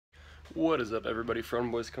What is up, everybody?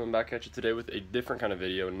 Front Boys coming back at you today with a different kind of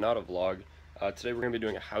video, not a vlog. Today we're going to be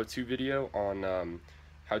doing a how-to video on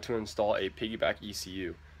how to install a piggyback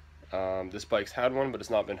ECU. This bike's had one, but it's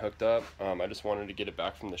not been hooked up. I just wanted to get it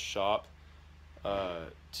back from the shop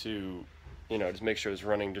to, just make sure it's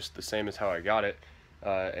running just the same as how I got it.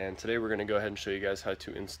 And today we're going to go ahead and show you guys how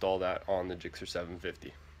to install that on the Gixxer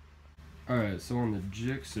 750. Alright, so on the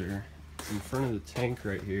Gixxer, in front of the tank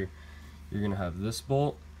right here, you're going to have this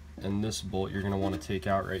bolt. And this bolt you're going to want to take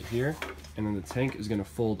out right here, and then the tank is going to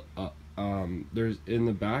fold up. There's in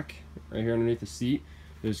the back right here underneath the seat,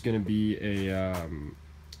 there's going to be a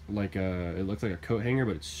it looks like a coat hanger,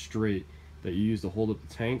 but it's straight, that you use to hold up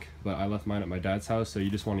the tank. But I left mine at my dad's house, so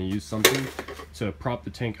you just want to use something to prop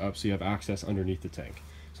the tank up so you have access underneath the tank.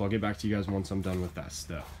 So I'll get back to you guys once I'm done with that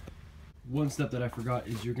step. One step that I forgot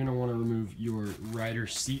is you're going to want to remove your rider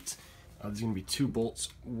seat. There's going to be two bolts,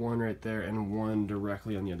 one right there and one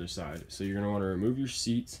directly on the other side. So you're going to want to remove your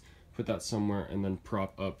seats, put that somewhere, and then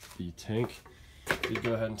prop up the tank. You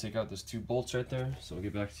go ahead and take out those two bolts right there. So I'll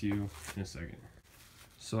get back to you in a second.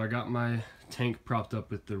 So I got my tank propped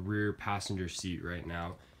up with the rear passenger seat right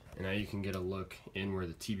now. And now you can get a look in where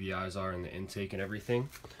the TBIs are and the intake and everything.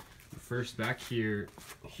 First, back here,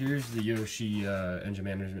 here's the Yoshi engine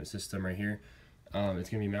management system right here. It's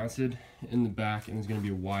going to be mounted in the back, and there's going to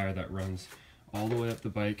be a wire that runs all the way up the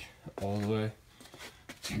bike, all the way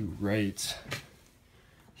to right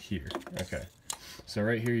here. Okay, so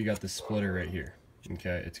right here you got the splitter right here.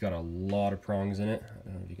 Okay, it's got a lot of prongs in it. I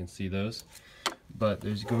don't know if you can see those, but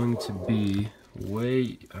there's going to be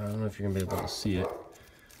way, I don't know if you're going to be able to see it,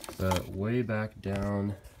 but way back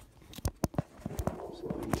down, so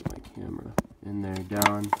let me get my camera in there,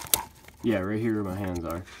 down, yeah, right here where my hands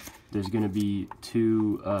are. There's going to be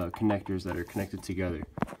two connectors that are connected together.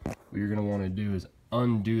 What you're going to want to do is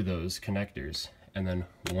undo those connectors, and then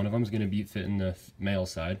one of them is going to be fit in the male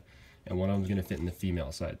side, and one of them is going to fit in the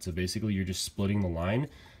female side. So basically you're just splitting the line,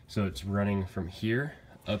 so it's running from here,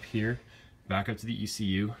 up here, back up to the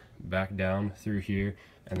ECU, back down through here,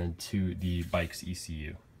 and then to the bike's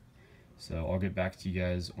ECU. So I'll get back to you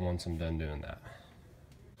guys once I'm done doing that.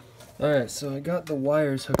 Alright, so I got the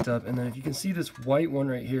wires hooked up, and then if you can see this white one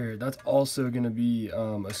right here, that's also going to be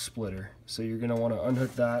a splitter. So you're going to want to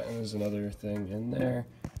unhook that, and there's another thing in there.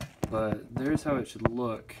 But there's how it should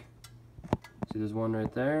look. See, there's one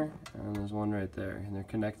right there, and there's one right there, and they're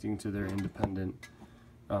connecting to their independent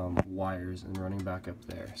wires and running back up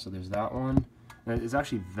there. So there's that one, and it's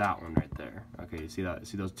actually that one right there. Okay, you see that?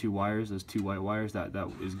 See those two wires, those two white wires? That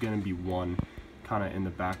is going to be one kind of in the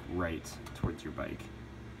back right towards your bike.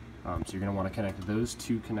 So you're going to want to connect those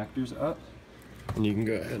two connectors up, and you can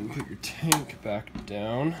go ahead and put your tank back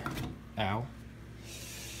down. Ow.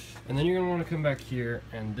 And then you're going to want to come back here,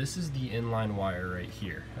 and this is the inline wire right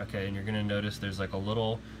here. Okay, and you're going to notice there's like a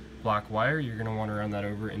little black wire. You're going to want to run that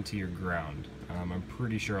over into your ground. I'm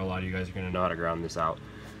pretty sure a lot of you guys are going to know how to ground this out.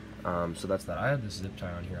 So that's that. I have this zip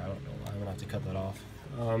tie on here. I don't know why. I'm going to have to cut that off.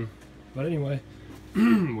 But anyway,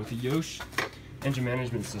 with the Yosh engine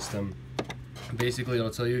management system, basically it'll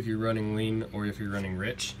tell you if you're running lean or if you're running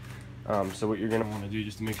rich. So what you're going to want to do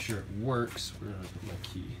just to make sure it works, where did I put my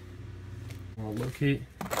key? Well, locate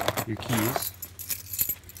your keys,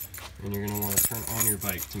 and you're going to want to turn on your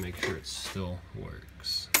bike to make sure it still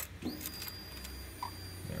works.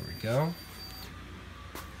 There we go.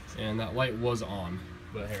 And that light was on,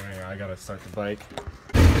 but here I got to start the bike.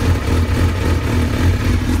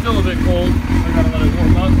 Still a bit cold. I got to let it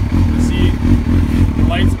warm up. You see the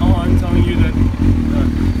lights on telling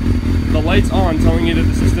you that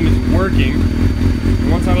the system is working.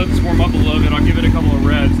 And once I let this warm up a little bit, I'll give it a couple of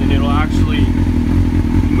revs, and it'll actually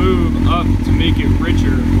move up to make it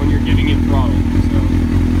richer when you're giving it throttle.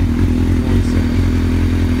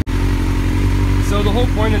 So the whole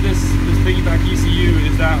point of this piggyback ECU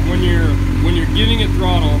is that when you're giving it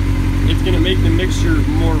throttle, it's going to make the mixture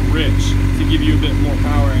more rich to give you a bit more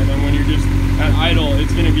power, and then when you're just at idle,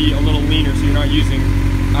 it's going to be a little leaner, so you're not using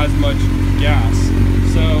as much gas.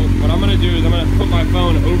 So what I'm going to do is I'm going to put my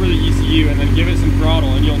phone over the ECU and then give it some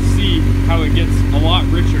throttle, and you'll see how it gets a lot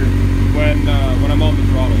richer when I'm on the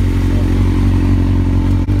throttle.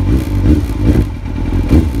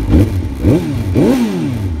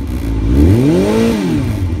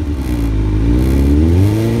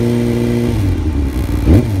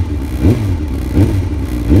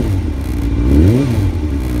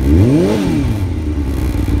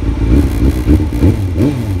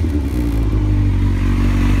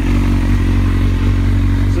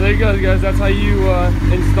 Guys, that's how you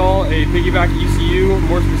install a piggyback ECU,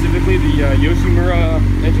 more specifically the Yoshimura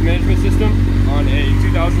engine management system on a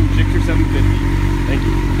 2000 Gixxer 750. Thank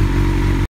you.